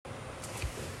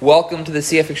Welcome to the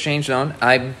CF Exchange Zone.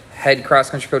 I'm head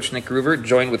cross-country coach Nick Groover,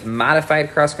 joined with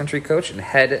modified cross-country coach and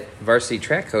head varsity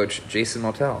track coach Jason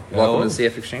Motell. Welcome to the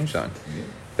CF Exchange Zone.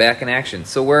 Back in action.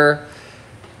 So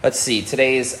let's see,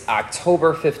 today is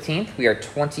October 15th. We are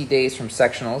 20 days from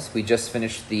sectionals. We just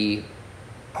finished the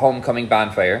homecoming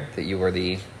bonfire that you were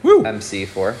the MC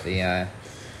for, the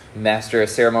master of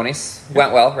ceremonies.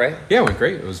 Went well, right? Yeah, it went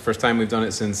great. It was the first time we've done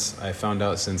it since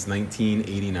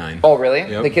 1989. Oh, really?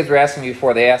 Yep. The kids were asking me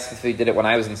before. They asked if we did it when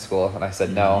I was in school, and I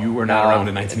said no. You were not around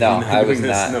in 1989. No, I was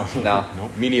not. No,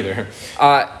 me neither.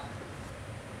 So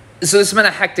this has been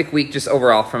a hectic week just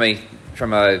overall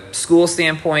from a school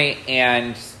standpoint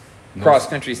and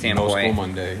cross-country standpoint. No school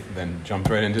Monday, then jumped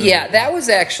right into it. That was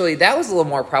a little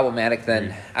more problematic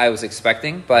than I was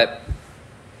expecting, but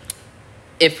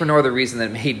if for no other reason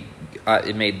than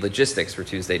it made logistics for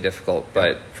Tuesday difficult,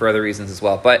 but for other reasons as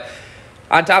well. But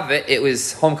on top of it, it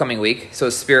was homecoming week, so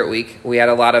it's Spirit Week. We had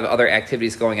a lot of other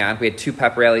activities going on. We had 2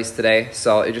 pep rallies today,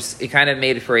 so it kind of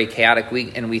made for a chaotic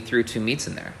week, and we threw 2 meets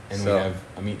in there. And we have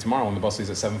a meet tomorrow when the bus leaves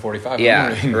at 7:45. Yeah,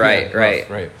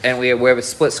 right. And we have a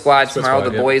split squad tomorrow.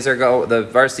 The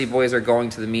varsity boys are going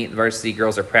to the meet, and the varsity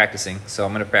girls are practicing. So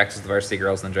I'm going to practice with the varsity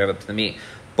girls and then drive up to the meet.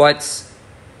 But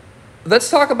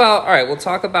let's talk about, we'll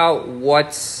talk about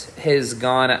what has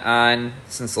gone on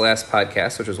since the last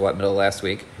podcast, which was middle of last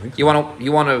week. So. You want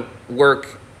to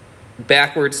work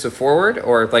backwards to forward,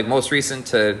 or like most recent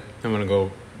to? I'm going to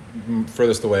go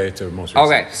furthest away to most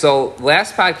recent. Okay, so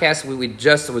last podcast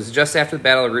it was just after the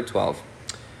Battle of Route 12,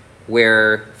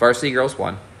 where varsity girls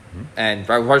won, and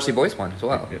varsity boys won as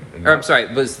well.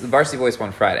 It was the varsity boys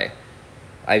won Friday.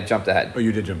 I jumped ahead. Oh,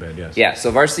 you did jump ahead, yes. Yeah,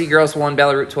 so varsity girls won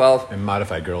Battle of Route 12. And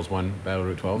modified girls won Battle of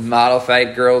Route 12.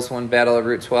 Modified girls won Battle of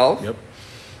Route 12. Yep.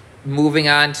 Moving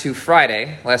on to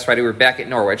Friday. Last Friday we were back at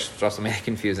Norwich, which also made it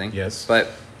confusing. Yes. But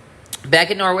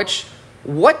back at Norwich,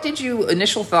 what did you,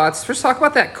 initial thoughts? First, talk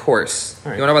about that course.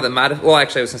 All right. You want to know about the well,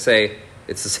 actually, I was going to say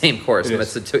it's the same course, but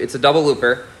it's a double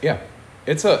looper. Yeah.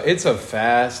 It's a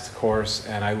fast course,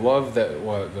 and I love that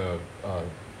what the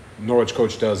Norwich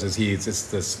coach does is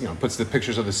puts the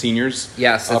pictures of the seniors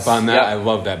up on that. Yep. I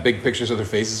love that. Big pictures of their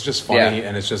faces. It's just funny,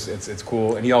 and it's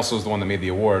cool. And he also is the one that made the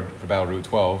award for Battle Route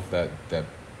 12 that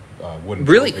wouldn't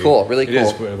really cool. Really cool.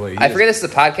 I forget this is a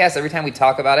podcast. Every time we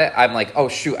talk about it, I'm like, oh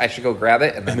shoot, I should go grab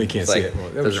it, and they can't see it. Well,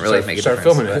 it doesn't really make a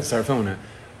difference. Start filming it.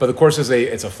 But the course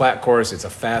it's a flat course. It's a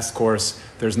fast course.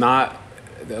 There's not.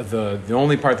 The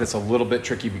only part that's a little bit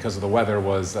tricky because of the weather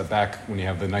was that back when you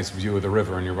have the nice view of the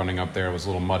river and you're running up there, it was a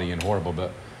little muddy and horrible. But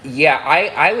yeah,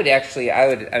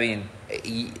 I mean,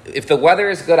 if the weather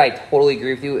is good, I totally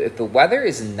agree with you. If the weather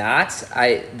is not,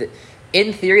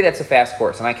 in theory, that's a fast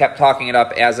course, and I kept talking it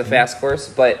up as a fast course,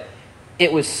 but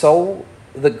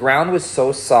the ground was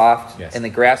so soft, and the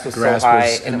grass was so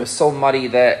high, and it was so muddy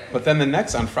that. But then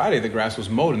on Friday, the grass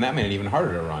was mowed, and that made it even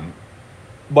harder to run.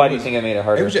 Why do you think it made it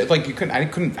harder? It was just, like I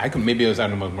couldn't. Maybe it was I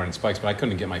don't know wearing spikes, but I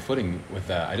couldn't get my footing with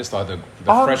that. I just thought the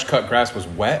fresh cut grass was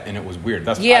wet and it was weird.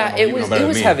 It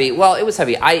was heavy. Well, it was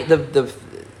heavy.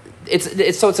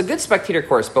 It's a good spectator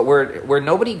course, but where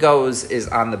nobody goes is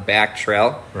on the back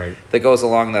trail, right? That goes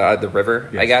along the river.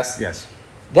 Yes. I guess. Yes.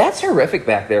 That's horrific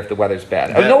back there if the weather's bad.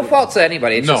 No fault to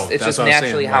anybody. It's just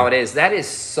naturally how it is. That is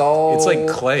so. It's like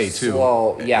clay too.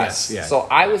 Slow. Yes. So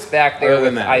I was back there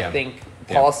with I think.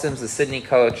 Paul Sims, the Sydney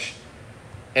coach,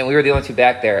 and we were the only 2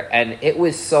 back there, and it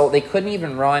was so they couldn't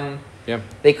even run. Yeah,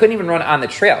 they couldn't even run on the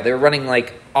trail. They were running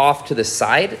like off to the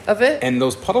side of it. And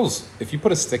those puddles, if you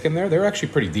put a stick in there, they're actually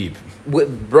pretty deep.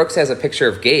 Brooks has a picture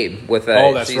of Gabe with a.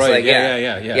 Oh, that's right. Like,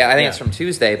 yeah. I think it's from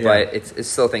Tuesday, but it's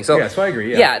still a thing. So I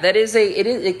agree. Yeah, that is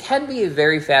it can be a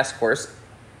very fast course.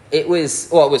 It was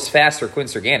fast for Quinn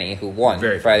Sergani, who won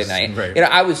Friday night. Right.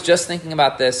 I was just thinking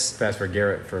about this. Fast for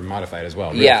Garrett for modified as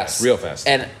well. Real fast.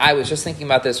 And I was just thinking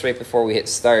about this right before we hit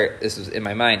start. This was in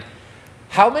my mind.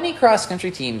 How many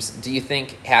cross-country teams do you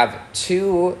think have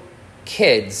 2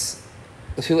 athletes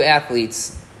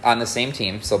on the same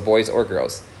team, so boys or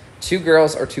girls, 2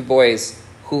 girls or 2 boys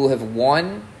who have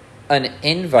won an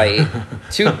invite,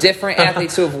 2 different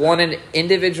athletes who have won an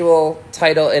individual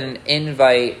title and an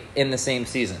invite in the same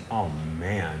season? Oh,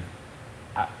 man.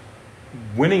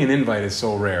 Winning an invite is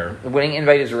so rare. Winning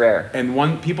invite is rare.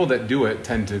 And people that do it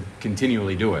tend to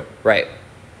continually do it. Right.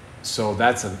 So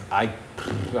that's I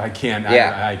can't.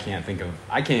 Yeah. I can't think of.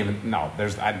 I can't even. No,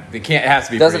 there's. It can't. It has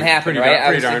to be. Doesn't happen, right?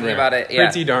 I was thinking about it. Yeah.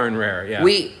 Pretty darn rare. Yeah.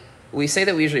 We say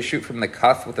that we usually shoot from the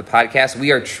cuff with the podcast.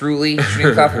 We are truly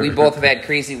shooting cuff. We both have had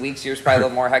crazy weeks. Yours probably a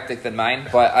little more hectic than mine.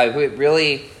 But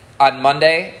on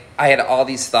Monday, I had all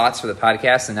these thoughts for the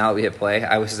podcast, and now that we hit play,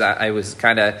 I was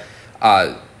kind of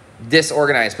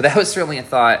disorganized. But that was certainly a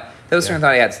thought Those are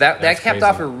thought I had. So that kept crazy.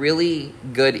 Off a really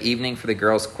good evening for the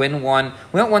girls. Quinn won.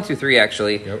 We went 1 through 3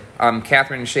 actually. Yep.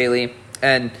 Catherine and Shaylee,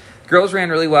 and girls ran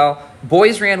really well.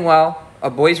 Boys ran well.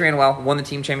 Won the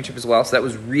team championship as well. So that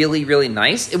was really, really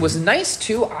nice. It was nice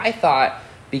too, I thought,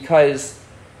 because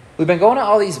we've been going to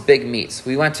all these big meets.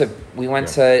 We went to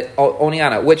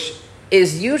Oneonta, which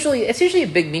is usually a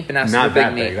big meet, but not super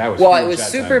big meet. It was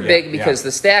super big because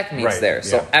the stack meets there.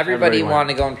 So everybody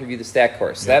wanted to go and preview the stack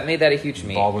course. So that made that a huge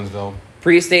meet. Baldwinsville.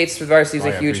 Pre-States for varsity was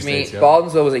a huge meet. Yep.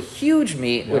 Baldwinsville was a huge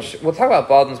meet, which we'll talk about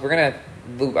Baldwins. We're going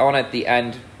to, I want at the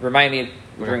end, remind me to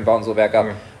bring Baldwinsville back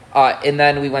up. And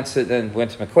then we went to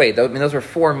McQuaid. Those were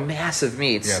 4 massive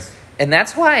meets. Yes. And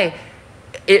that's why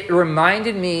it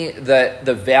reminded me that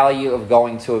the value of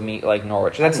going to a meet like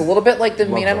Norwich. That's a little bit like the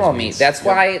Manuel meet. That's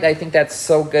why I think that's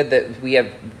so good that we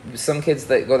have some kids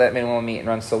that go to that Manuel meet and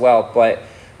run so well. But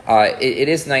it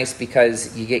is nice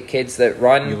because you get kids that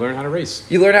run. You learn how to race.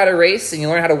 You learn how to race and you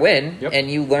learn how to win. Yep. And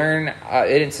you learn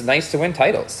it's nice to win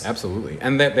titles. Absolutely.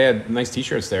 And they had nice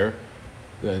T-shirts there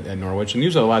at Norwich. And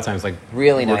usually a lot of times,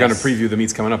 really we're going to preview the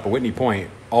meets coming up, but Whitney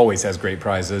Point always has great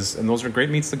prizes, and those are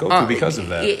great meets to go to because of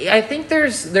that. I think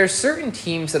there's certain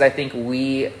teams that I think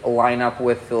we line up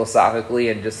with philosophically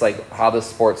and just like how the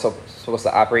sport's supposed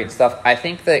to operate and stuff. I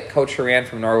think that Coach Horan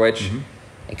from Norwich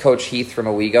and Coach Heath from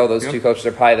Owego, those two coaches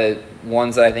are probably the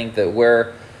ones that I think that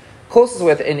we're closest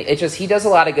with, and it's just he does a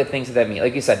lot of good things at that meet.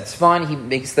 Like you said, it's fun. He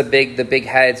makes the big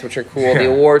heads, which are cool. Yeah. The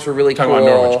awards were really cool. About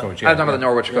Norwich coach, I'm talking about the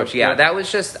Norwich coach. Yeah, that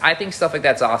was just. I think stuff like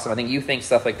that's awesome. I think you think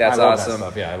stuff like that's awesome. That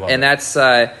stuff. Yeah, I love and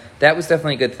it. That was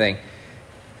definitely a good thing.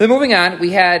 Then moving on,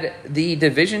 we had the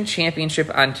Division Championship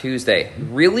on Tuesday.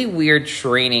 Really weird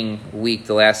training week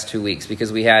the last 2 weeks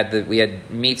because we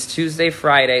had meets Tuesday,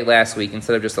 Friday last week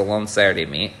instead of just a lone Saturday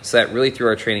meet. So that really threw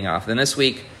our training off. Then this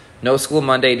week, no school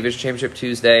Monday, Division Championship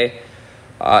Tuesday.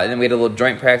 And then we had a little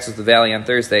joint practice with the Valley on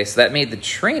Thursday. So that made the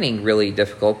training really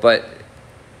difficult. But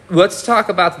let's talk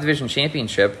about the Division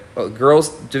Championship. Girls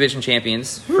Division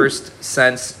Champions, first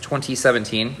since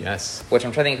 2017. Yes. Which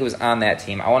I'm trying to think who was on that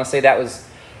team. I want to say that was...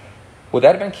 Would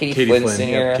that have been Katie Flynn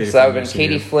senior? Yep, so that would have been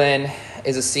Katie Flynn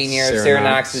is a senior, Sarah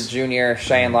Knox is junior,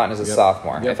 Cheyenne Lawton is a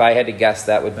sophomore. Yep. If I had to guess,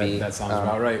 that would be... That sounds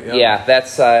about right. Yep. Yeah,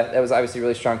 that was obviously a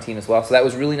really strong team as well. So that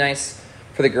was really nice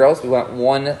for the girls. We went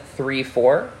 1, 3,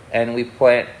 4, and we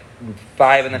put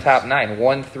 5 in the top 9.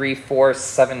 1, 3, 4,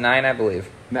 7, 9, I believe.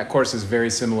 And that course is very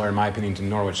similar, in my opinion, to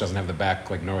Norwich. Doesn't have the back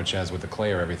like Norwich has with the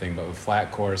clay or everything, but with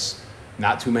flat course...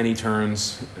 Not too many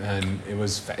turns, and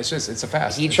it's a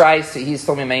fast. He's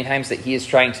told me many times that he is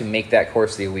trying to make that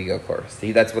course the Owego course.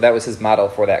 That was his model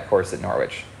for that course at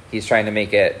Norwich. He's trying to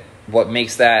make it what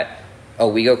makes that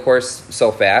Owego course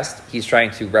so fast. He's trying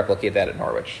to replicate that at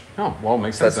Norwich. Oh, well,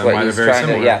 makes sense. That's why they're very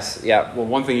similar. Yes, yeah. Well,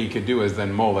 one thing he could do is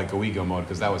then mow like Owego mode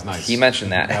because that was nice. He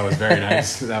mentioned that. That was very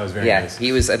nice. Nice. Yeah,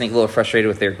 he was, I think, a little frustrated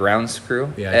with their grounds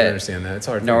crew. Yeah, I can understand that. It's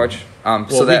hard. Norwich.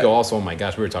 Owego also, oh my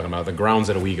gosh, we were talking about the grounds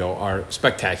at Owego are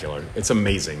spectacular. It's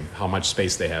amazing how much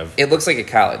space they have. It looks like a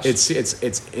college. It's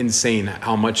insane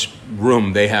how much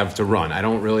room they have to run. I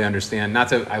don't really understand.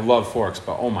 I love Forks,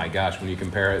 but oh my gosh, when you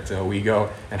compare it to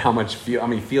Owego and how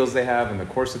many fields they have and the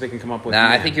course that they can come up with.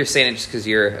 I think you're saying it just because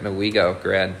you're an Owego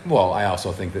grad. Well, I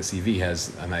also think that CV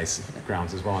has a nice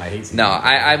grounds as well, and I hate CV. No,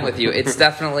 I'm with you. It's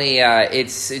definitely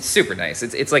it's super nice.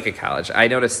 It's like a college. I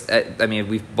noticed. I mean,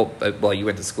 you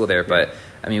went to school there, but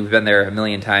I mean, we've been there a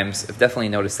million times. I've definitely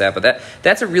noticed that. But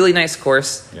that's a really nice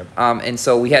course. Yep. And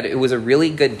so it was a really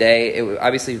good day.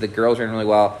 Obviously, the girls ran really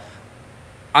well.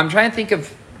 I'm trying to think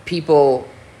of people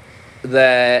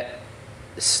that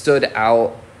stood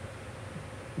out.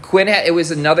 Quinn it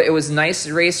was a nice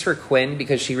race for Quinn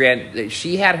because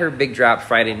she had her big drop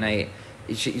Friday night.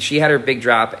 She had her big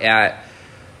drop at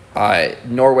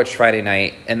Norwich Friday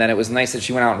night, and then it was nice that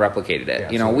she went out and replicated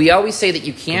it. Yeah, we always say that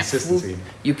you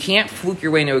can't fluke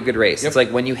your way into a good race. Yep. It's like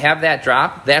when you have that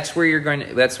drop, that's where you're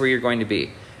going to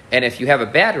be. And if you have a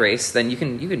bad race, then you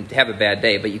can have a bad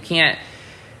day, but you can't.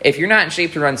 If you're not in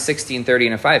shape to run 16:30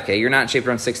 in a 5K, you're not in shape to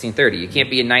run 16:30. You can't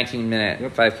be a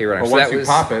 19-minute 5K runner. But once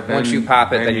you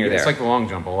pop it, then you're there. It's like the long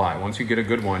jump a lot. Once you get a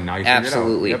good one, now you figure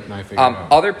Absolutely. it out. Yep, now you figure it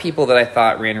out. Other people that I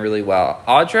thought ran really well,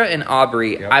 Audra and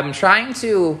Aubrey. Yep. I'm trying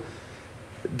to.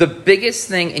 The biggest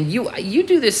thing, and you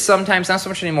do this sometimes, not so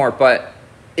much anymore, but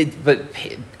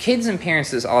kids and parents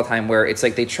do this all the time, where it's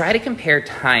like they try to compare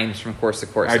times from course to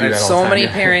course. I do that all the time. So many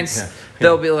parents.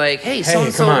 They'll be like, hey,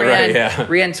 so-and-so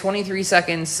ran 23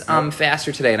 seconds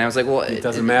faster today. And I was like, well, it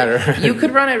doesn't matter. You could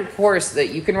run a course that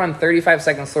you can run 35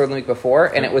 seconds slower than the week before,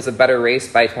 and it was a better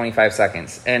race by 25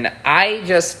 seconds. And I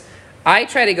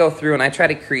try to go through and I try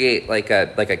to create like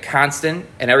a constant,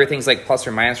 and everything's like plus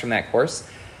or minus from that course.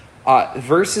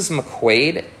 Versus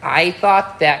McQuaid, I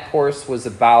thought that course was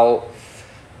about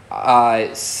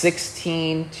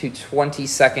 16 to 20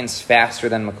 seconds faster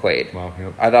than McQuaid. Wow,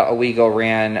 yep. I thought Owego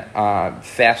ran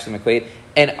faster than McQuaid.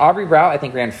 And Aubrey Brow, I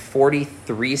think, ran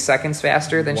 43 seconds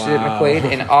faster than she did McQuaid.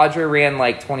 And Audra ran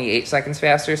like 28 seconds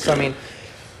faster. So, I mean,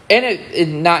 and it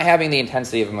not having the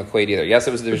intensity of a McQuade either. Yes,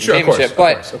 it was the division championship.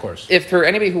 Of course. If for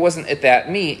anybody who wasn't at that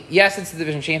meet, yes, it's the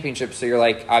division championship. So you're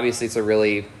like, obviously, it's a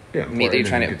really meet that you're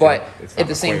trying to. But at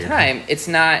the same time, it's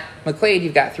not McQuade.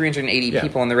 You've got 380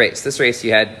 people in the race. This race,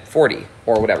 you had 40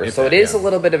 or whatever. So it is a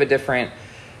little bit of a different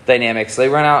dynamic. So they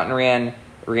run out and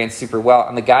ran super well.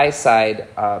 On the guys' side,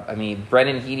 I mean,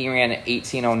 Brendan Heaney ran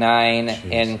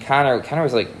 18:09, and Connor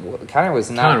was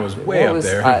way up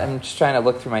there. I'm just trying to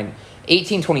look through my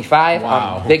 18:25.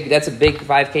 Wow, that's a big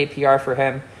 5K PR for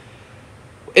him.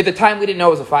 At the time, we didn't know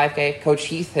it was a 5K. Coach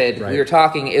Heath we were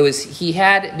talking.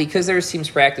 Because there was teams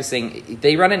practicing.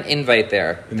 They run an invite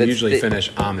there. And they usually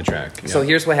finish on the track. Yeah. So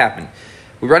here's what happened.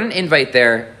 We run an invite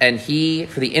there, and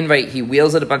for the invite, he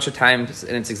wheels it a bunch of times,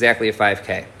 and it's exactly a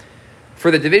 5K.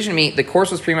 For the division meet, the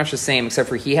course was pretty much the same, except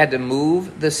for he had to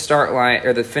move the start line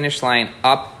or the finish line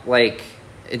up, like,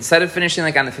 instead of finishing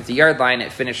like on the 50-yard line,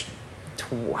 it finished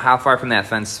how far from that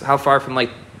fence? How far from like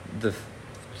the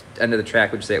end of the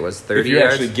track would you say it was? 30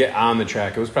 yards? If you actually get on the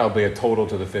track, it was probably a total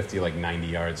to the 50, like 90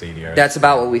 yards, 80 yards. That's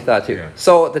about what we thought too. Yeah.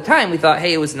 So at the time, we thought,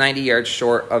 hey, it was 90 yards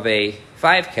short of a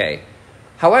 5K.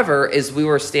 However, as we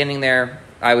were standing there,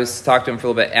 I was talking to him for a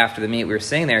little bit after the meet. We were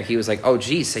sitting there. He was like, oh,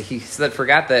 geez. So he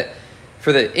forgot that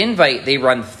for the invite, they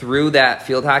run through that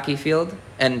field hockey field.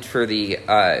 And for the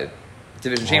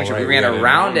division championship, we ran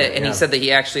around it. And he said that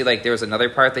he actually, like, there was another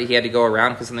part that he had to go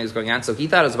around because something was going on. So he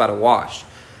thought it was about a wash.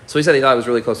 So he said he thought it was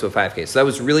really close to a 5K. So that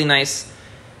was really nice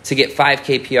to get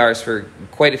 5K PRs for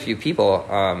quite a few people.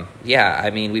 I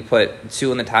mean, we put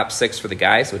 2 in the top 6 for the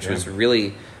guys, which was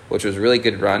really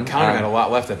good run. Connor had a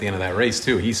lot left at the end of that race,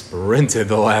 too. He sprinted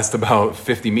the last about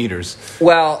 50 meters.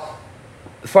 Well,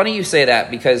 funny you say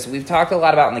that because we've talked a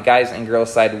lot about on the guys and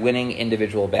girls side winning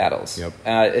individual battles. Yep.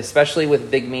 Especially with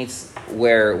big meets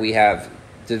where we have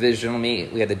divisional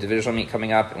meet. We had the divisional meet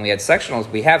coming up, and we had sectionals.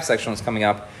 We have sectionals coming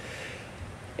up.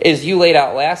 As you laid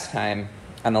out last time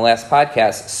on the last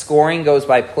podcast, scoring goes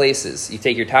by places. You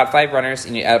take your top 5 runners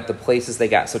and you add up the places they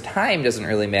got. So time doesn't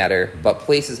really matter, but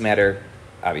places matter,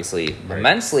 obviously,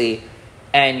 immensely.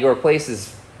 And your place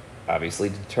is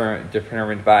obviously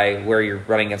determined by where you're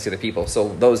running against the other people. So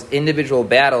those individual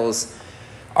battles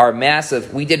are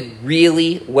massive. We did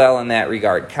really well in that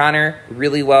regard. Connor,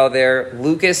 really well there.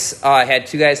 Lucas had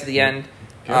 2 guys at the end.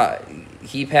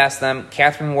 He passed them.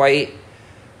 Catherine White,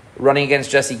 running against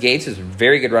Jessie Gates, who's a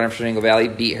very good runner for Shenango Valley,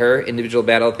 beat her. Individual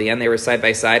battle at the end. They were side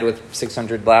by side with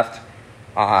 600 left.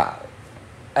 I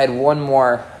had one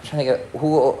more. I'm trying to get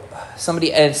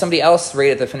somebody else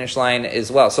right at the finish line as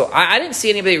well. So I didn't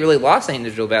see anybody really lost any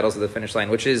individual battles at the finish line,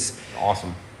 which is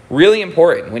awesome. Really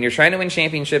important when you're trying to win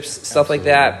championships. Stuff like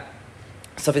that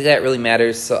really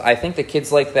matters. So I think the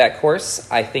kids liked that course.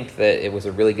 I think that it was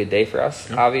a really good day for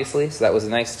us, obviously. So that was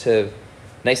nice to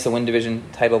win division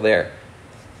title there.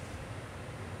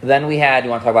 Then we had,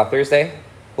 you want to talk about Thursday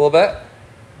a little bit?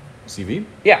 CV?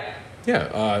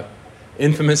 Yeah.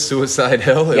 Infamous Suicide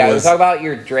Hill. Talk about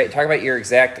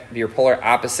your polar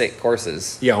opposite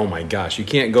courses. Yeah, oh my gosh. You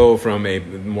can't go from a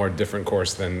more different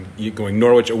course than going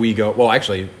Norwich, Owego. Well,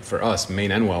 actually, for us,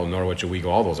 Maine and Norwich, Owego,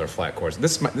 all those are flat courses.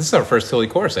 This is our first hilly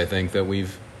course, I think, that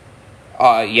we've...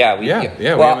 Well,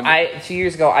 2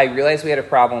 years ago, I realized we had a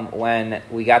problem when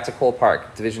we got to Cole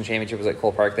Park. Division Championship was at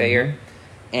Cole Park that year.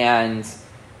 And...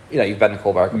 you've been to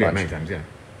Cole Park a bunch. Many times, yeah.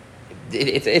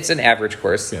 It's an average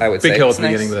course, I would say. Big hill at the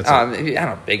beginning, but that's I don't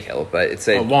know, big hill, but it's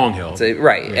a long hill.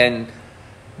 And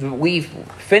we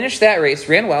finished that race,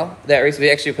 ran well. That race,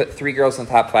 we actually put 3 girls in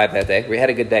the top 5 that day. We had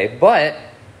a good day. But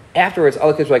afterwards,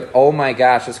 all the kids were like, oh my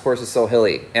gosh, this course is so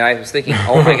hilly. And I was thinking,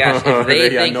 oh my gosh, if they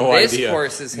think this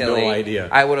course is hilly,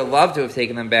 I would have loved to have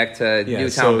taken them back to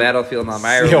Newtown Battlefield and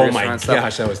Elmira. Oh my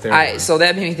gosh, that was terrible. So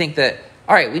that made me think that,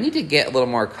 all right, we need to get a little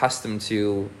more accustomed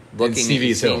to looking at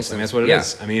CV's hills. I mean, that's what it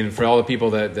is. I mean, for all the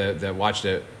people that watched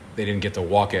it, they didn't get to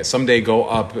walk it. Someday go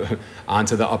up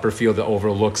onto the upper field that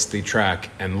overlooks the track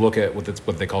and look at what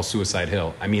they call Suicide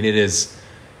Hill. I mean, it's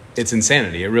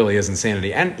insanity. It really is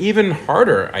insanity. And even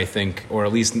harder, I think, or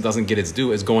at least doesn't get its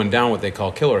due, is going down what they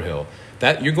call Killer Hill.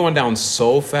 That you're going down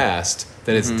so fast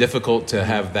that it's difficult to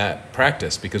have that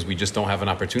practice because we just don't have an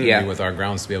opportunity with our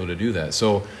grounds to be able to do that.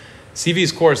 So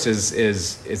CV's course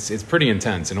is pretty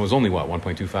intense, and it was only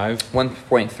 1.25,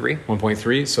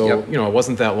 1.3. So it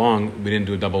wasn't that long. We didn't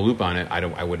do a double loop on it.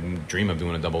 I wouldn't dream of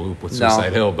doing a double loop with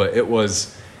Suicide Hill, but it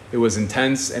was It was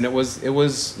intense, and it was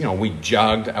we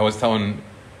jogged. I was telling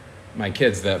my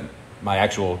kids that my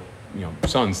actual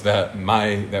sons that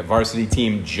varsity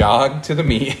team jogged to the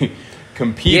meet,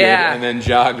 competed, and then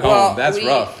jogged home. That's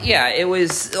rough. Yeah, it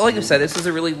was, like I said, this was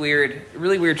a really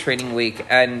weird training week,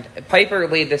 and Piper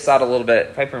laid this out a little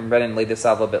bit. Piper and Brennan laid this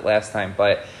out a little bit last time,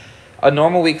 but a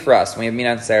normal week for us, when we have meet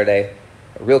on Saturday,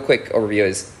 a real quick overview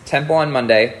is tempo on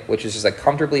Monday, which is just a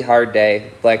comfortably hard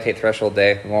day, lactate threshold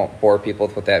day. We won't bore people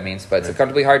with what that means, but it's a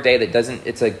comfortably hard day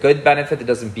it's a good benefit that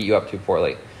doesn't beat you up too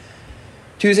poorly.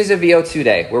 Tuesday's a VO2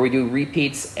 day where we do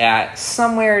repeats at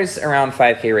somewheres around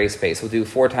 5K race pace. We'll do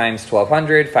 4 times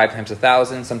 1,200, 5 times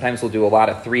 1,000. Sometimes we'll do a lot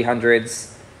of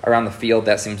 300s around the field.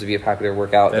 That seems to be a popular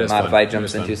workout that Modified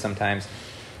jumps into sometimes.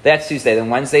 That's Tuesday.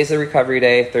 Then Wednesday's a recovery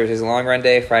day. Thursday's a long run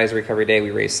day. Friday's a recovery day. We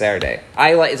race Saturday.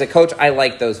 As a coach, I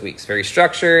like those weeks. Very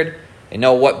structured. I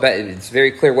know it's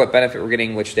very clear what benefit we're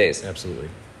getting which days. Absolutely.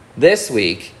 This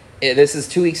week, this is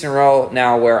 2 weeks in a row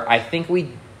now where I think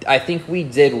we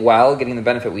did well getting the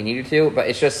benefit we needed to, but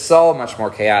it's just so much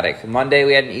more chaotic. Monday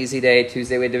we had an easy day.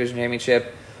 Tuesday we had Division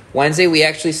Championship. Wednesday we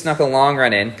actually snuck a long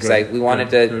run in because we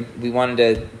wanted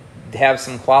to have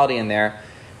some quality in there.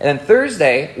 And then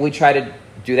Thursday we tried to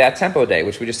do that tempo day,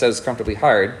 which we just said was comfortably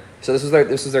hard. So this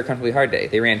was their comfortably hard day.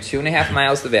 They ran 2.5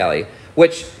 miles to the valley,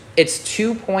 which it's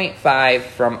 2.5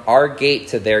 from our gate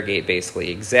to their gate,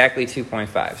 basically exactly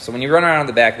 2.5. So when you run around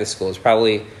the back of the school, it's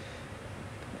probably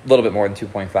a little bit more than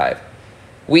 2.5.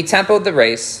 We tempoed the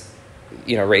race.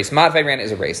 Modified ran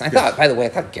as a race. And I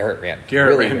thought Garrett ran.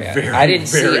 Garrett ran very, I didn't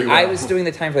see. Well. I was doing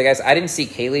the time for the guys. I didn't see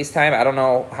Kaylee's time. I don't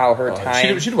know how her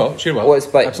time. She did well. Was,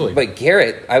 but absolutely. But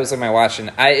Garrett, I was on my watch,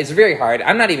 and it's very hard.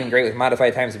 I'm not even great with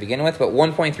modified times to begin with. But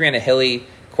 1.3 on a hilly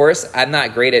course, I'm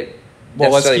not great at.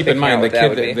 Well, let's keep in mind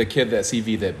the kid that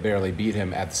CV that barely beat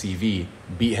him at the CV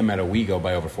beat him at a WeGo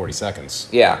by over 40 seconds.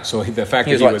 Yeah. So the fact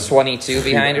he was 22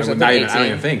 behind or something. I don't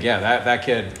even think. Yeah, that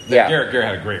kid. Garrett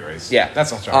had a great race. Yeah,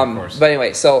 that's a strong course. But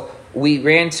anyway, so we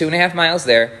ran 2.5 miles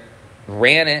there,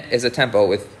 ran it as a tempo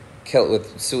with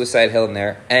Suicide Hill in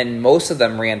there, and most of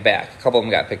them ran back. A couple of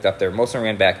them got picked up there. Most of them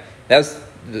ran back. That was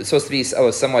supposed to be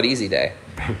a somewhat easy day.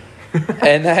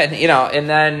 And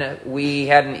then we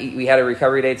had a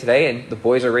recovery day today, and the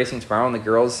boys are racing tomorrow, and the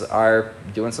girls are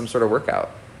doing some sort of workout.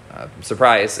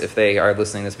 Surprise if they are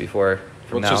listening to this before.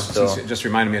 Just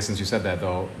reminded me, since you said that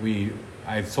though,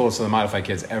 I told this to the Modified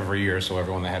kids every year, so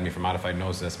everyone that had me for Modified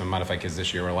knows this. My Modified kids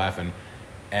this year were laughing.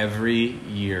 Every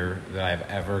year that I've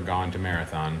ever gone to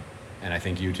Marathon, and I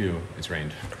think you too, it's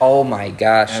rained. Oh my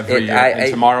gosh. Every year. And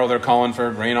tomorrow they're calling for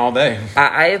rain all day.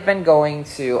 I have been going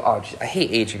to, I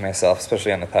hate aging myself,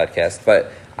 especially on the podcast,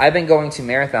 but I've been going to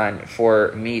Marathon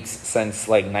for meets since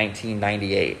like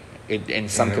 1998 in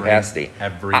some capacity.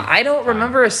 I don't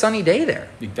remember a sunny day there.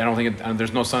 I don't think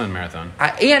there's no sun in Marathon.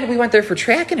 And we went there for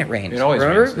track and it rained. It always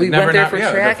rains. We went there for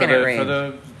track and it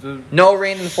rained. No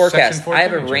rain in the forecast. I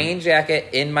have a rain jacket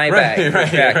in my bag for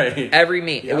track every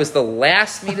meet. Yep. It was the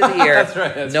last meet of the year.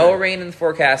 That's no rain in the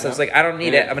forecast. Yep. I was like, I don't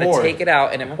need it. I'm going to take it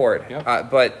out, and it poured.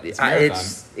 Yep. But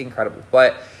it's incredible.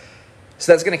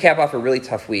 So that's going to cap off a really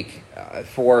tough week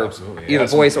for either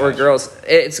boys or girls.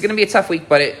 It's going to be a tough week,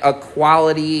 but a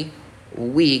quality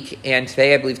week. And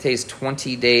today, I believe today's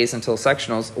 20 days until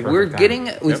sectionals.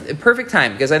 Perfect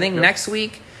time because I think next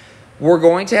week we're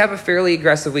going to have a fairly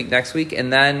aggressive week next week,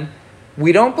 and then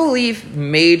we don't believe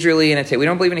majorly in a taper. We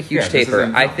don't believe in a huge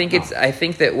taper. I think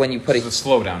that when you put it's a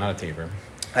slowdown, not a taper.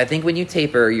 I think when you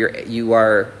taper, you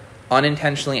are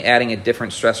unintentionally adding a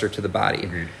different stressor to the body.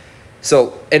 Agreed.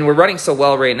 So, and we're running so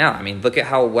well right now. I mean, look at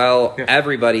how well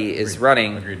everybody is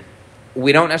running. Agreed.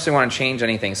 We don't necessarily want to change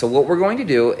anything. So what we're going to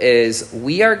do is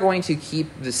we are going to keep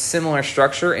the similar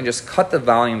structure and just cut the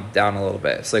volume down a little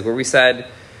bit. So like where we said,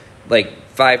 like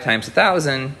 5 times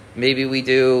 1,000, maybe we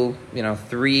do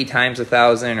 3 times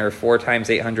 1,000 or 4 times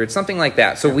 800, something like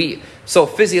that. So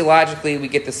physiologically we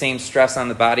get the same stress on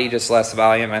the body, just less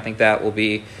volume. I think that will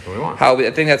be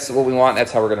I think that's what we want.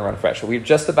 That's how we're going to run fresh. We're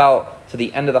just about to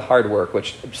the end of the hard work,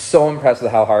 which I'm so impressed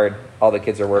with how hard all the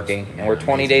kids are working. And we're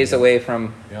 20 days away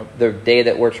from the day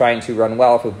that we're trying to run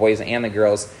well for the boys and the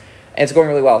girls. And it's going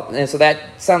really well. And so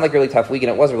that sounded like a really tough week,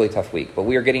 and it was a really tough week. But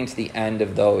we are getting to the end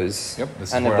of those. Yep,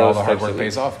 this is where all the hard work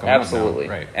pays off. Absolutely.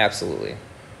 Right. Absolutely.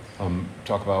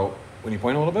 Talk about Whitney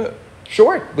Point a little bit?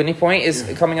 Sure. Whitney Point is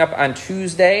coming up on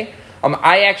Tuesday.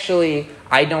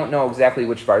 I don't know exactly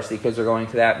which varsity kids are going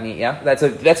to that meet. Yeah, that's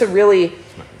a really.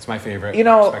 It's my favorite.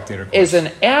 Spectator course. As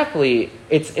an athlete,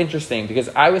 it's interesting because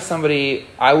I was somebody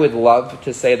I would love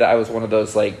to say that I was one of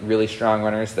those like really strong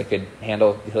runners that could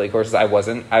handle hilly courses. I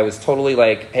wasn't. I was totally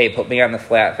like, hey, put me on the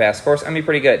flat, fast course. I'm gonna be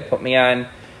pretty good. Put me on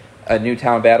a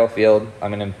Newtown Battlefield,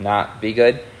 I'm going to not be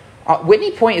good.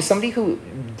 Whitney Point is somebody who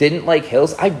didn't like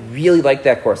hills. I really like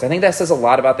that course. I think that says a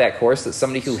lot about that course, that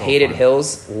somebody who hated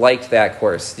hills liked that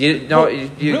course. Do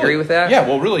you agree with that? Yeah,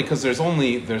 well, really, because there's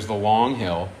the long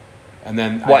hill, and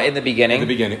then... in the beginning? In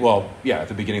the beginning. Well, yeah, at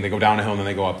the beginning, they go down a hill, and then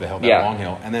they go up the hill, that long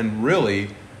hill. And then, really,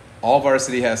 all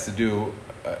varsity has to do...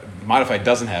 Modified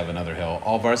doesn't have another hill.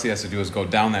 All varsity has to do is go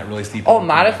down that really steep hill. Oh,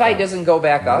 Modified doesn't go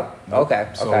back up? Nope.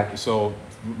 Okay. So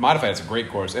Modified, it's a great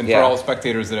course. And for all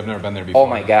spectators that have never been there before, oh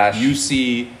my gosh, you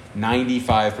see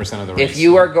 95% of the race. If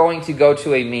you are going to go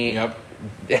to a meet,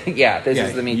 this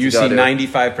is the meet you to go to. You see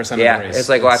 95% of the race. It's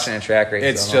like watching a track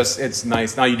race. It's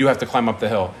nice. Now, you do have to climb up the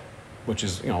hill, which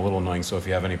is a little annoying. So if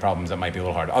you have any problems, that might be a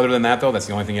little hard. Other than that, though, that's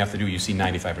the only thing you have to do. You see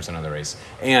 95% of the race.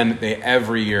 And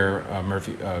every year,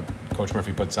 Coach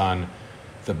Murphy puts on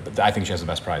I think she has the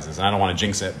best prizes. And I don't want to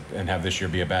jinx it and have this year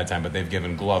be a bad time, but they've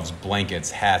given gloves, blankets,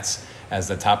 hats as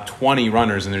the top 20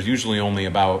 runners, and there's usually only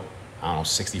about,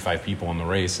 65 people in the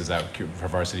race. Is that for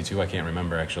varsity too? I can't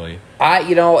remember, actually.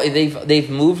 They've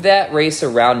moved that race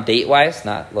around date-wise,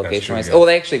 not location-wise. Oh,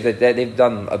 they've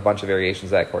done a bunch of variations of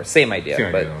that course. Same idea.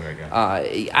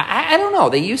 I don't know.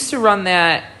 They used to run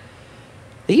that...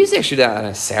 They used to actually do that on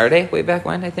a Saturday way back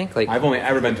when, I think. I've only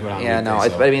ever been to it on a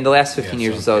weekday. But I mean, the last 15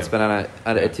 years or so, it's been on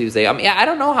a Tuesday. I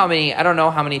don't know how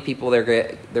many people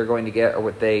they're going to get or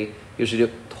what they usually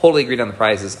do. Totally agreed on the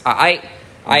prizes.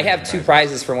 I have two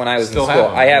prizes from when I was in school.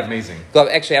 I have amazing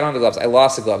gloves. Actually, I don't have the gloves. I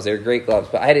lost the gloves. They were great gloves,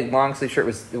 but I had a long sleeve shirt.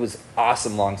 It was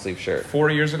awesome long sleeve shirt. 4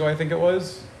 years ago, I think it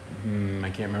was. I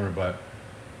can't remember, but.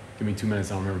 Give me 2 minutes,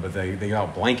 I don't remember, but they got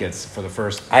out blankets for the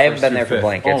first. I haven't been there for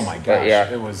blankets. Oh my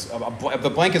gosh, it was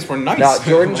the blankets were nice.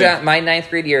 No, my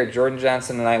ninth grade year, Jordan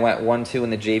Johnson and I went 1-2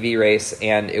 in the JV race,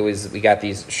 and we got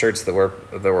these shirts that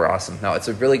were awesome. No, it's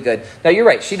a really good. Now you're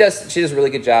right, she does a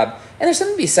really good job, and there's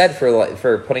something to be said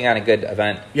for putting on a good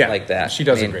event like that. She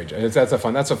does a great job.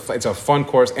 It's a fun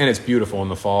course, and it's beautiful in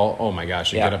the fall. Oh my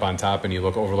gosh, you get up on top and you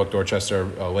overlook Dorchester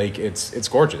Lake. It's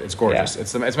gorgeous. It's gorgeous.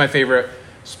 Yeah. It's my favorite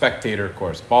spectator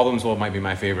course. Baldwinsville might be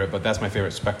my favorite, but that's my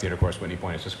favorite spectator course. Whitney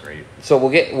Point, it's just great. So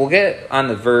we'll get on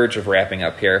the verge of wrapping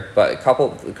up here, but a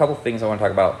couple things I want to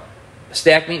talk about.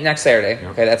 Stack meet next Saturday.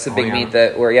 Yep. Okay, that's the big meet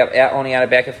that we're at Oneonta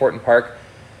back at Fortin Park.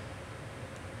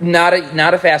 Not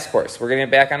a fast course. We're going to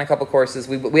get back on a couple courses.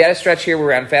 We had a stretch here where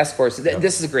we're on fast courses.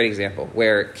 This is a great example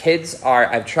where kids are.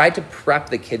 I've tried to prep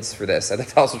the kids for this.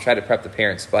 I've also tried to prep the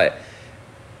parents, but.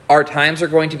 Our times are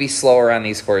going to be slower on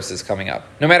these courses coming up,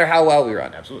 no matter how well we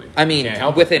run. Absolutely. I mean,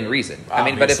 within reason.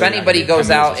 Obviously, but if anybody goes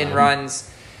out and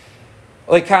runs,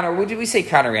 like Connor, what did we say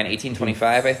Connor ran? 18:25,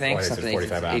 I think. Oh, something.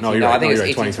 45 I think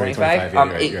it's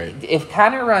 18:25. If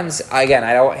Connor runs, again,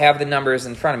 I don't have the numbers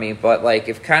in front of me, but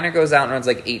if Connor goes out and runs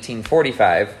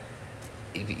 18:45,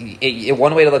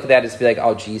 one way to look at that is to be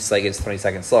oh, geez, it's 20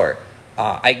 seconds slower.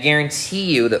 I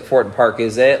guarantee you that Fortin Park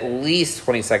is at least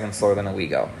 20 seconds slower than Owego.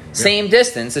 Yep. Same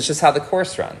distance, it's just how the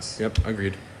course runs. Yep,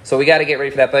 agreed. So we got to get ready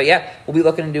for that. But we'll be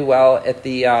looking to do well at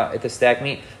the stack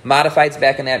meet. Modified's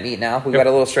back in that meet now. We got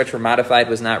a little stretch where Modified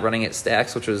was not running at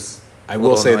stacks, which was I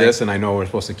will say this, and I know we're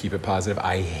supposed to keep it positive.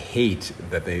 I hate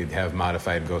that they have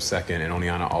Modified go second, and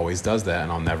Oneonta always does that,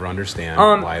 and I'll never understand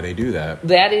why they do that.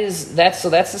 That's a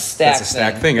stack. That's a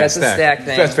stack thing. That's a stack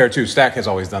thing. That's fair too. Stack has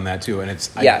always done that too, and it's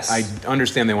I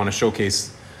understand they want to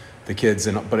showcase the kids,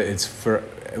 but it's for.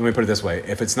 Let me put it this way: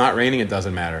 if it's not raining, it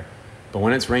doesn't matter. But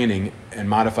when it's raining and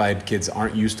Modified kids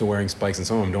aren't used to wearing spikes, and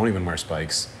some of them don't even wear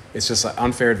spikes. It's just an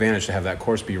unfair advantage to have that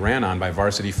course be ran on by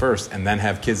varsity first, and then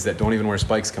have kids that don't even wear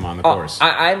spikes come on the course.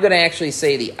 I'm going to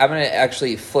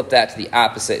actually flip that to the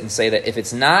opposite and say that if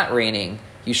it's not raining,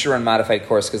 you should run Modified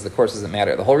course because the course doesn't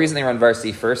matter. The whole reason they run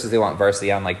varsity first is they want varsity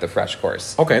on the fresh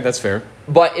course. Okay, that's fair.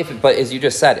 But as you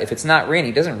just said, if it's not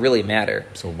raining, it doesn't really matter.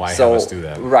 So why have us do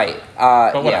that? Right.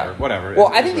 But whatever. Well,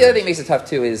 I think the other thing that makes it tough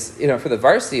too is for the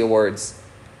varsity awards.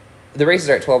 The races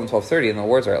are at 12 and 12:30, and the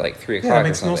awards are at 3 o'clock. Yeah, it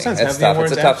makes no sense. It's tough.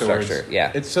 It's a tough structure.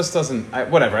 Yeah, it just doesn't.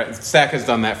 Whatever. Stack has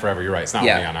done that forever. You're right. It's not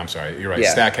Oneonta. I'm sorry. You're right.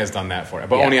 Yeah. Stack has done that for it.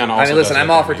 But Oneonta also. Listen,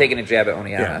 I'm all for taking a jab at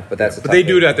Oneonta, but that's. But they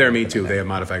do that there. Me too. They have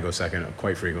Modified go second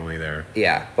quite frequently there.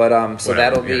 Yeah, but so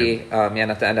that'll be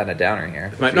not to end on a downer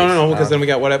here. No, because then we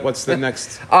got what's the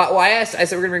next? Well, I said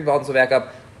we're gonna bring Baldwinsville back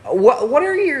up. What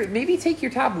are your maybe take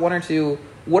your top one or two?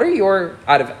 What are your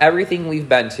out of everything we've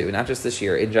been to, not just this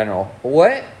year in general?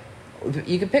 What?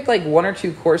 You can pick one or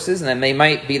two courses, and then they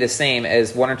might be the same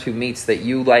as one or two meets that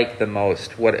you like the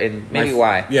most.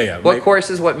 Why? Yeah. What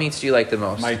courses, what meets do you like the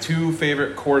most? My two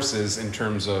favorite courses in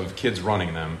terms of kids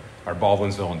running them are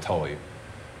Baldwinsville and Tully.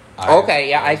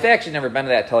 I've actually never been to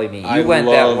that Tully meet. You went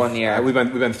that one year. We've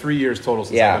been 3 years total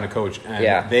since I've been a coach,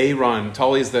 and they run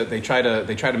Tully's. That they try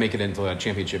to make it into a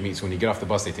championship meet. So when you get off the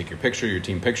bus, they take your picture, your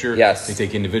team picture. Yes. They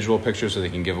take individual pictures so they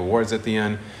can give awards at the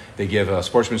end. They give a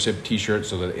sportsmanship T-shirt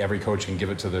so that every coach can give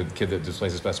it to the kid that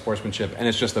displays his best sportsmanship. And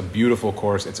it's just a beautiful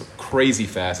course. It's crazy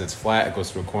fast. It's flat. It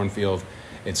goes through a cornfield.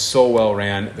 It's so well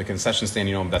ran. The concession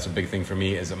stand, that's a big thing for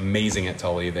me, is amazing at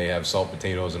Tully. They have salt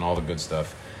potatoes and all the good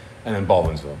stuff. And then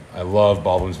Baldwinsville. I love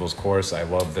Baldwinsville's course. I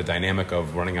love the dynamic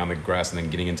of running on the grass and then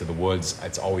getting into the woods.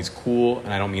 It's always cool,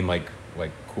 and I don't mean like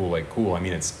cool. I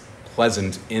mean it's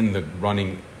pleasant in the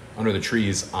running under the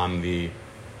trees on the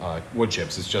wood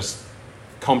chips. It's just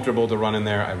comfortable to run in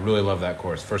there. I really love that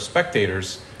course. For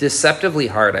spectators... Deceptively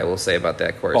hard, I will say, about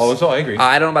that course. Baldwinsville, I agree.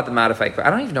 I don't know about the modified course. I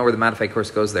don't even know where the modified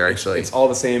course goes there, actually. It's all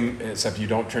the same, except you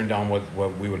don't turn down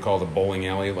what we would call the bowling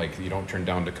alley. Like, you don't turn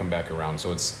down to come back around.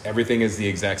 So everything is the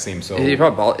exact same. So is it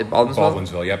Baldwinsville?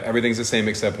 Baldwinsville, yep. Everything's the same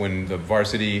except when the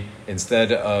varsity,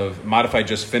 instead of modified,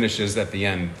 just finishes at the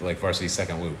end, like varsity's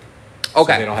second loop.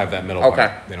 Okay. So they don't have that middle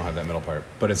part. They don't have that middle part.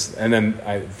 But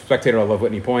spectator, I love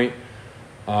Whitney Point.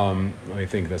 Let me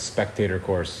think. The spectator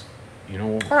course,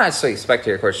 Well, not necessarily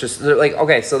spectator course. Just like,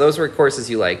 okay, so those were courses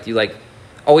you liked. You like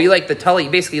the Tully.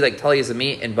 Basically, like Tully as a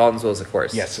meet and Baldwinsville as a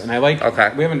course. Yes, and I like.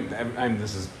 Okay. We haven't.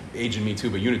 This is aging me too,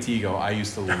 but Unitigo, I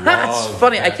used to love. That's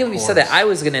funny. I can't believe you said that. I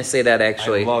was gonna say that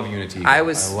actually. I love Unitigo. I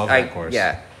love that course.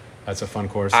 Yeah, that's a fun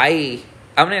course. I'm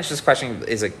gonna answer this question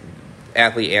as an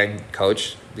athlete and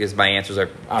coach, because my answers are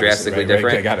drastically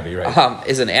different. Right, gotta be right.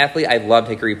 As an athlete, I loved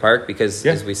Hickory Park because,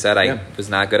 as we said, I was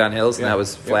not good on hills, and that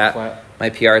was flat. My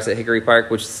PRs at Hickory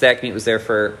Park, which stack meet was there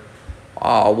for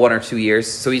 1 or 2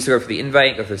 years. So we used to go for the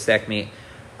invite, go for the stack meet.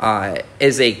 And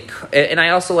I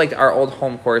also liked our old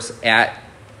home course at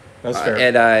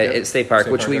State Park,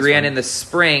 which we ran in the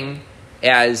spring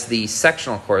as the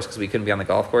sectional course because we couldn't be on the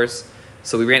golf course.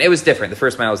 So we ran. It was different. The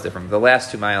first mile was different. The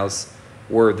last 2 miles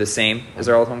were the same as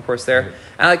our old home course there. And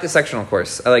I like the sectional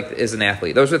course. I like as an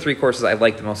athlete. Those are the 3 courses I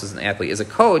like the most as an athlete. As a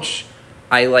coach,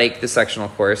 I like the sectional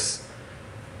course.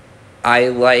 I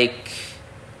like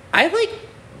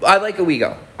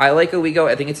Owego. I like Owego.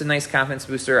 I think it's a nice confidence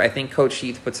booster. I think Coach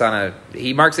Heath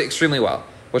he marks it extremely well,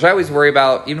 which I always worry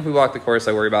about. Even if we walk the course,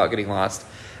 I worry about getting lost.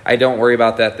 I don't worry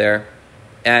about that there.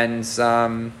 And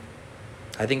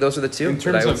I think those are the 2 in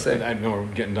terms of, say. I know we're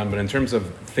getting done, but in terms of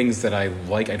things that I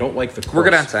like, I don't like the course. We're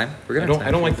good on time. I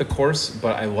don't like the course,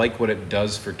 but I like what it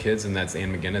does for kids, and that's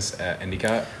Ann McGinnis at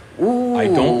Endicott. Ooh, I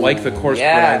don't like the course, but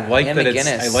I like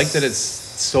that it's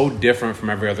so different from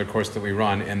every other course that we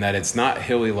run, and that it's not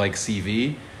hilly like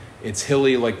CV. It's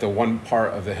hilly like the one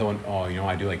part of the hill.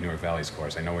 I do like Newark Valley's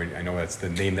course. I know that's the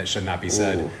name that should not be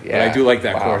said, but I do like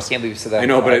that course. I can't believe you said that. I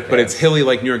know, but it's hilly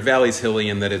like Newark Valley's hilly,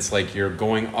 in that it's like you're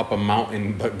going up a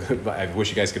mountain. But I wish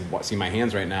you guys could see my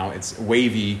hands right now. It's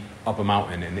wavy up a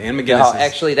mountain, and Ann McGinnis.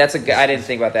 Actually, that's I didn't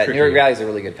think about that. Tricky. Newark Valley's a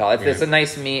really good call. It's a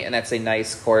nice meet, and that's a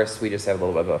nice course. We just have a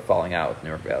little bit of a falling out with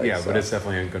Newark Valley. Yeah, but it's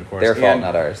definitely a good course. Their fault,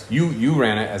 not ours. You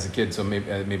ran it as a kid, so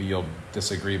maybe you'll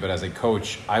disagree. But as a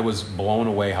coach, I was blown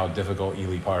away how difficult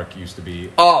Ely Park used to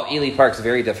be. Oh, Ely Park's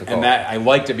very difficult, and that I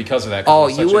liked it because of that.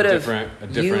 You would have.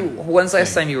 When's the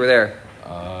last time you were there?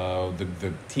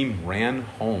 The team ran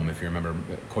home, if you remember.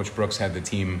 Coach Brooks had the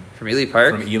team from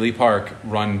Ely Park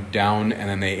run down, and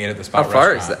then they ate at the Spot restaurant. How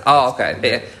far is that? Oh, okay.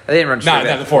 They didn't run straight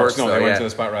not the Forks. No, they went to the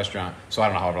Spot restaurant. So I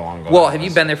don't know how long ago. Well, have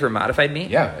you been there for a modified meet?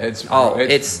 Yeah, it's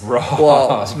rough.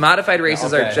 Well, modified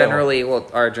races are generally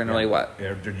what?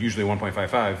 They're usually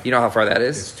 1.55. You know how far that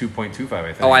is? It's 2.25,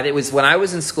 I think. Oh, it was when I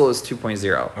was in school. It was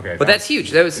 2.0. Okay, but that's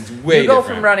huge. That was way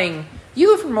different.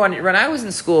 When I was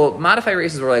in school, modified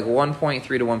races were like 1.3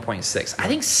 to 1.6. I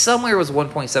think somewhere was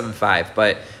 1.75,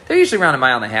 but they're usually around a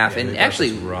mile and a half, and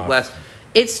actually less.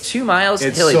 It's 2 miles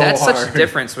hilly. That's such a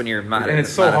difference when you're modified. And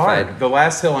it's so hard. The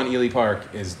last hill on Ely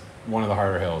Park is one of the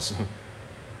harder hills.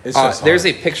 It's just there's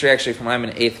a picture actually from when I'm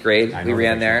in 8th grade. We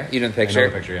ran there. You know the picture? I know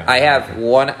the picture, yeah. I have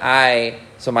one eye.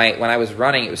 So when I was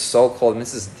running, it was so cold, and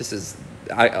this is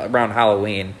around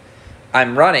Halloween.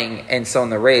 I'm running, and so in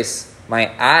the race,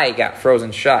 my eye got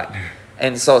frozen shut.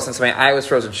 And so since my eye was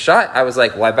frozen shut, I was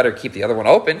like, well, I better keep the other one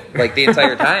open like the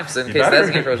entire time, so in case that's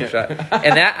getting frozen shut.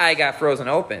 And that eye got frozen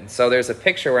open. So there's a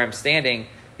picture where I'm standing.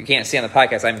 You can't see on the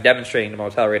podcast. I'm demonstrating the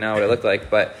motel right now what it looked like.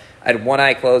 But I had one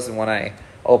eye closed and one eye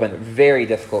open. Very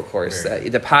difficult course.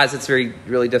 Deposit's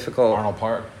really difficult. Arnold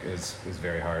Park is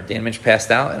very hard. Dan Minch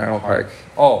passed out in Arnold Park.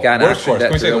 Oh, worst course.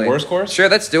 Can we say the worst course? Sure,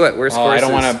 let's do it. Worst course. I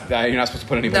don't want to. You're not supposed to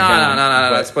put anybody down.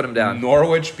 No. Let's put him down.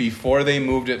 Norwich, before they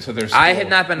moved it to their school, I had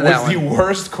not been to that one. Was the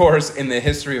worst course in the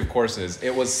history of courses.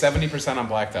 It was 70% on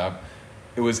blacktop.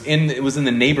 It was in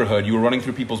the neighborhood. You were running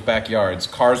through people's backyards.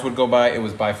 Cars would go by. It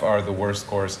was by far the worst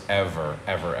course ever.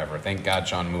 Thank God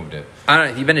Sean moved it. I don't know.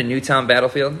 Have you been to Newtown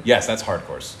Battlefield? Yes, that's hard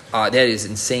course. That is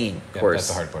insane course.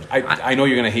 That's a hard course. I know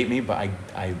you're going to hate me, but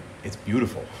it's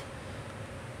beautiful.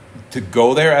 To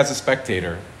go there as a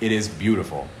spectator, it is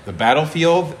beautiful. The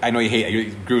battlefield, I know you hate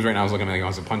it. Grooves right now is looking at me like he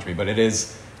wants to punch me, but it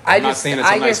is. I'm not saying it's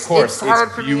a nice course.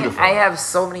 It's beautiful. I have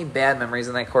so many bad memories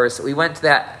in that course. We went to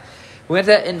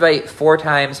that invite 4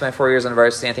 times my 4 years on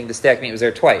varsity. I think the stack meet was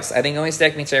there twice. I think the only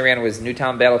stack meets I ran was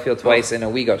Newtown Battlefield twice and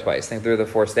Owego twice. I think they were the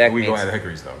 4 stack meets. Owego at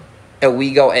Hickory's, though.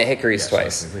 Owego at Hickory's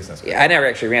twice. So at least that's good. Yeah, I never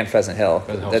actually ran Pheasant Hill.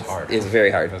 Pheasant Hill's hard. It's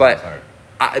very hard. Hard.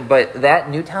 But that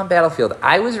Newtown Battlefield,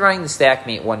 I was running the stack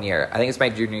meet one year. I think it's my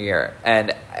junior year.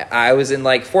 And I was in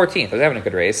like 14th. I was having a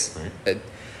good race. Right.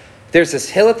 There's this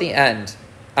hill at the end.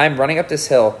 I'm running up this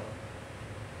hill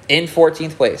in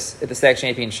 14th place at the stack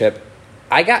championship.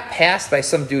 I got passed by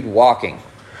some dude walking.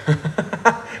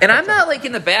 And I'm not like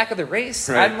in the back of the race.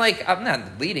 Right. I'm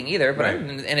not leading either, but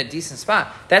I'm in a decent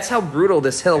spot. That's how brutal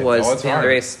this hill was at the end of the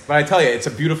race. But I tell you, it's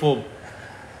a beautiful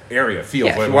field. Yeah, if you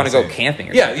want to go camping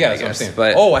or something. Yeah, that's what I'm saying.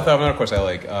 But, I thought of another course I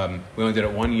like. We only did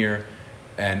it 1 year,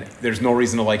 and there's no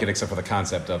reason to like it except for the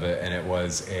concept of it, and it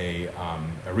was a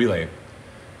relay.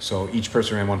 So each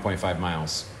person ran 1.5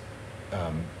 miles.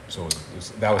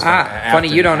 That was funny.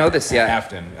 You don't know this yet.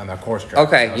 Afton on the course track.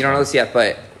 Okay, you don't know this yet,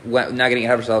 but not getting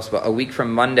ahead of ourselves. But a week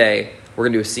from Monday, we're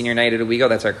gonna do a senior night at Owego.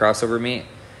 That's our crossover meet.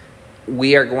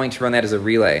 We are going to run that as a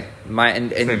relay. Same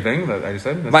thing that I just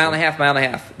said. Mile and a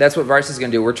half. That's what varsity's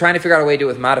going to do. We're trying to figure out a way to do it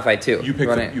with modified too. You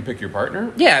pick your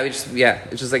partner. Yeah, it's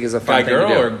just like as a fun guy thing to do.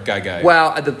 Girl or guy.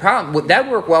 Well, the problem that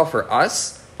would work well for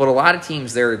us. But a lot of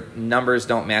teams, their numbers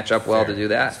don't match up well to do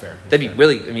that. That's fair. That'd be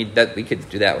really. I mean, that we could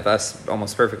do that with us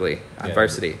almost perfectly on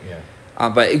varsity. Yeah.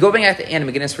 But going back to Anna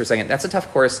McGinnis for a second, that's a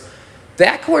tough course.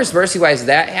 That course, varsity wise,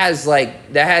 that has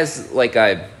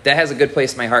a good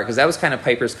place in my heart because that was kind of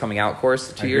Piper's coming out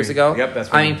course 2 years ago. Yep,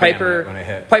 that's when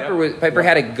Piper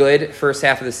had a good first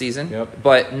half of the season,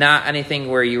 but not anything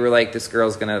where you were like, this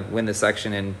girl's gonna win the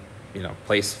section and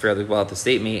place fairly well at the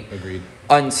state meet. Agreed.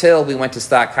 Until we went to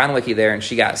Stock Conwickie there, and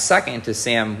she got second to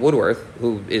Sam Woodworth,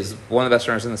 who is one of the best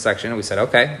runners in the section. And we said,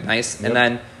 okay, nice. Yep. And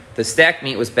then the stack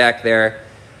meet was back there,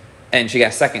 and she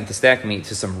got second to stack meet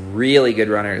to some really good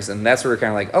runners. And that's where we're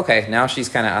kind of like, okay, now she's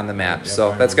kind of on the map.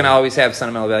 So that's going to always have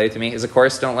sentimental value to me. As a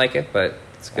course, don't like it, but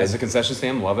it's good. As a concession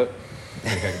stand, love it.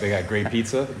 They got great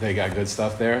pizza. They got good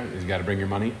stuff there. You got to bring your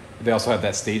money. They also have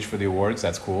that stage for the awards.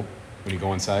 That's cool. When you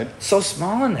go inside. So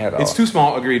small in there, though. It's too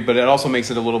small, agreed, but it also makes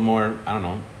it a little more, I don't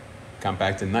know,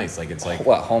 compact and nice. Like, it's like...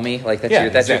 What, homey? Like,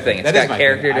 that's your thing. It's got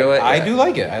character to it. I do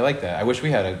like it. I like that. I wish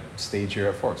we had a stage here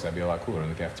at Forks. That'd be a lot cooler in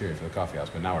the cafeteria for the coffee house,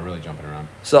 but now we're really jumping around.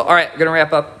 So, all right, we're going to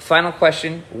wrap up. Final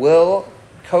question. Will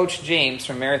Coach James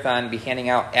from Marathon be handing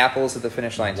out apples at the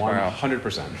finish line tomorrow?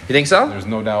 100%. You think so? There's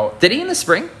no doubt. Did he in the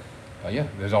spring? Yeah,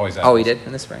 there's always apples. Oh, he did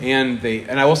in the spring.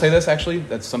 And I will say this, actually.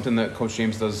 That's something that Coach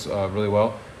James does really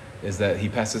well. Is that he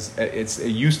passes? It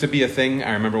used to be a thing.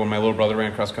 I remember when my little brother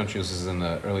ran cross country. This is in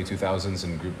the early 2000s,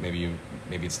 and maybe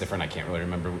it's different. I can't really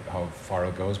remember how far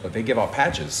it goes, but they give out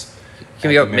patches. Can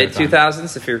we go mid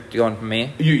 2000s if you're going from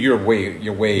me? You're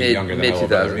way younger than my little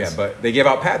brother. Yeah, but they give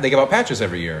out patches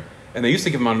every year. And they used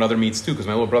to give them on other meets too, because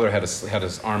my little brother had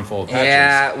his armful of patches.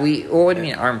 Yeah, what do you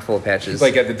mean armful of patches?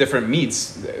 Like at the different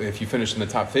meets, if you finish in the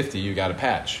top 50, you got a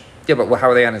patch. Yeah, but how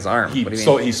are they on his arm? At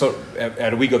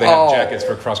Owego they have jackets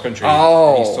for cross country.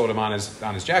 Oh, and he sewed them on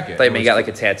his jacket. Like he got like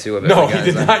a tattoo of it. No, he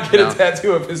did not get a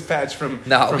tattoo of his patch from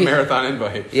Marathon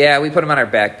Invite. Yeah, we put them on our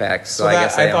backpacks. So I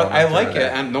guess I like it,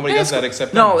 and nobody does that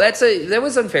except no. That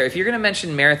was unfair. If you're going to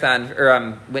mention Marathon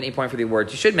or Whitney Point for the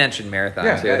awards, you should mention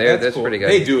Marathon too. That's cool. Pretty good.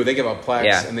 They do. They give out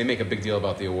plaques and they make a big deal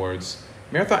about the awards.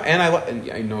 Marathon, and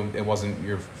I know it wasn't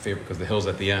your favorite because the hills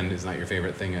at the end is not your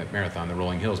favorite thing at Marathon, the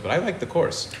rolling hills, but I like the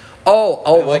course.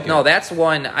 No, that's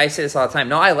one. I say this all the time.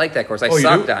 No, I like that course. I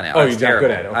sucked on it. Oh, you're not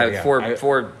good at it. Okay, I have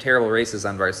four terrible races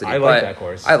on varsity. I like that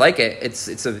course. I like it.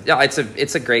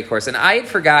 It's a great course, and I had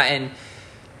forgotten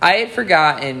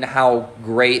how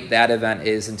great that event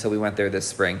is until we went there this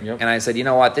spring. Yep. And I said, you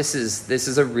know what, this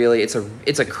is a really it's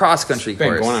a cross country course.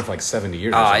 It's been going on for like 70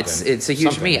 years. It's a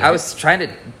huge meet. Right? I was trying to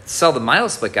sell the mile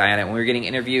split guy on it when we were getting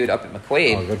interviewed up at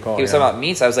McQuaid. Oh, good call. He was talking about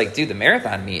meets. I was like, dude, the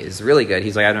marathon meet is really good.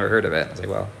 He's like, I've never heard of it. I was like,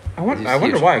 well, I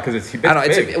wonder why, because it's big.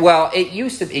 It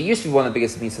used to be one of the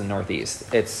biggest meets in the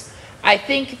Northeast. I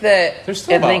think that there's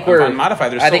still on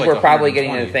modified. I think we're probably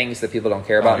getting into things that people don't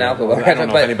care about now. But I don't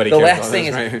know if anybody cares. The last thing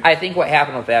is, right? I think what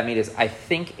happened with that meet is I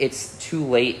think it's too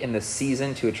late in the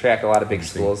season to attract a lot of big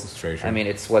schools. I mean,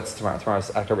 it's what's tomorrow?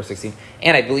 Tomorrow's October 16th,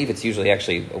 and I believe it's usually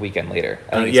actually a weekend later.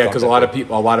 Yeah, because a lot of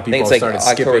people started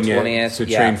skipping it to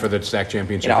train for the SAC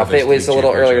championship. If it was a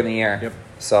little earlier in the year. Yep.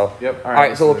 So, all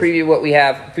right. So we'll preview what we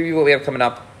have. Coming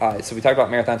up. So we talked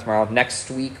about marathon tomorrow. Next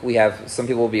week we have some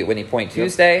people will be at Whitney Point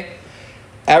Tuesday.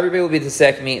 Everybody will be at the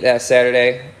SAC meet that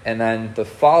Saturday, and then the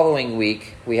following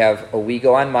week we have a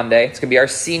WeGo on Monday. It's gonna be our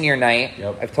senior night.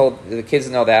 Yep. I've told the kids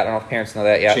know that. I don't know if parents know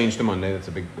that yet. Change to Monday. That's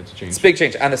a change. It's a big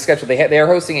change on the schedule. They are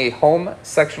hosting a home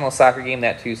sectional soccer game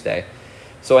that Tuesday.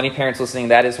 So any parents listening,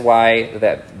 that is why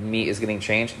that meet is getting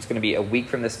changed. It's going to be a week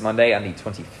from this Monday on the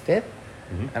 25th.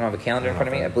 Mm-hmm. I don't have a calendar in front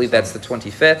of me. I believe that's the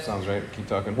 25th. Sounds right. Keep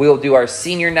talking. We'll do our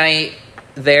senior night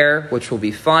there, which will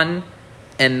be fun.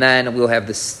 And then we'll have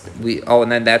this.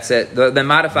 And then that's it. The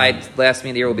modified last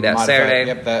meet of the year will be that Saturday.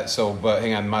 Yep. But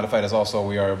hang on. Modified is also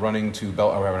we are running to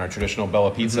we're having our traditional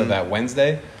Bella Pizza that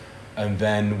Wednesday, and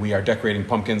then we are decorating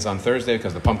pumpkins on Thursday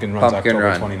because the pumpkin runs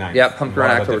October 29th. Yep, pumpkin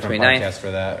run October 29th. Podcast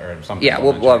for that or something. Yeah,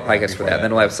 we'll have a podcast for that.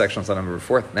 Then we'll have sectionals on November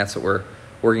 4th, and that's what we're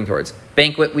working towards.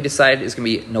 Banquet we decided is going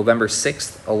to be November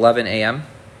 6th, 11 a.m.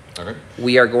 Okay.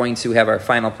 We are going to have our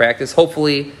final practice.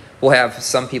 Hopefully. We'll have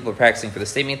some people practicing for the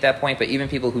state meet at that point, but even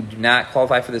people who do not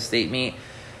qualify for the state meet,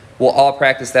 we'll all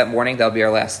practice that morning. That'll be our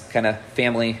last kind of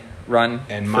family run.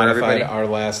 And modified, our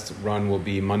last run will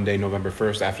be Monday, November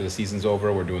 1st. After the season's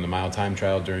over, we're doing the mile time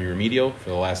trial during remedial for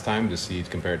the last time to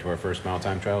compare it to our first mile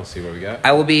time trial, see what we got.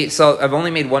 I've only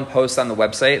made one post on the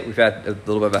website. We've had a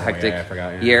little bit of a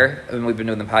hectic year, and we've been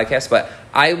doing the podcast, but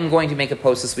I'm going to make a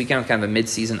post this weekend with kind of a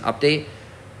mid-season update.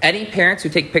 Any parents who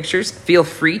take pictures, feel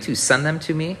free to send them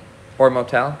to me. Or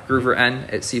Motell,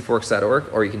 grooverN@cforks.org,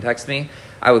 or you can text me.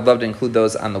 I would love to include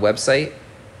those on the website.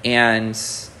 And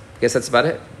I guess that's about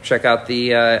it. Check out the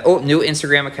new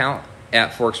Instagram account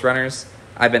at Forks Runners.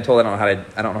 I've been told I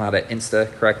don't know how to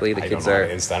Insta correctly. The kids are.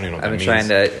 I've been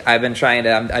trying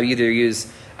to.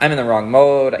 I'm in the wrong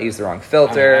mode. I use the wrong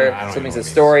filter. Something's a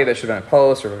story, but it should have been a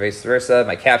post, or vice versa.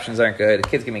 My captions aren't good. The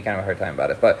kids give me kind of a hard time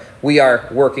about it, but we are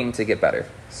working to get better.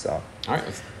 So. All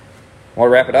right. We'll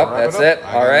wrap it up. That's it.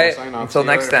 All right. Until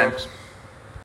next time. Folks.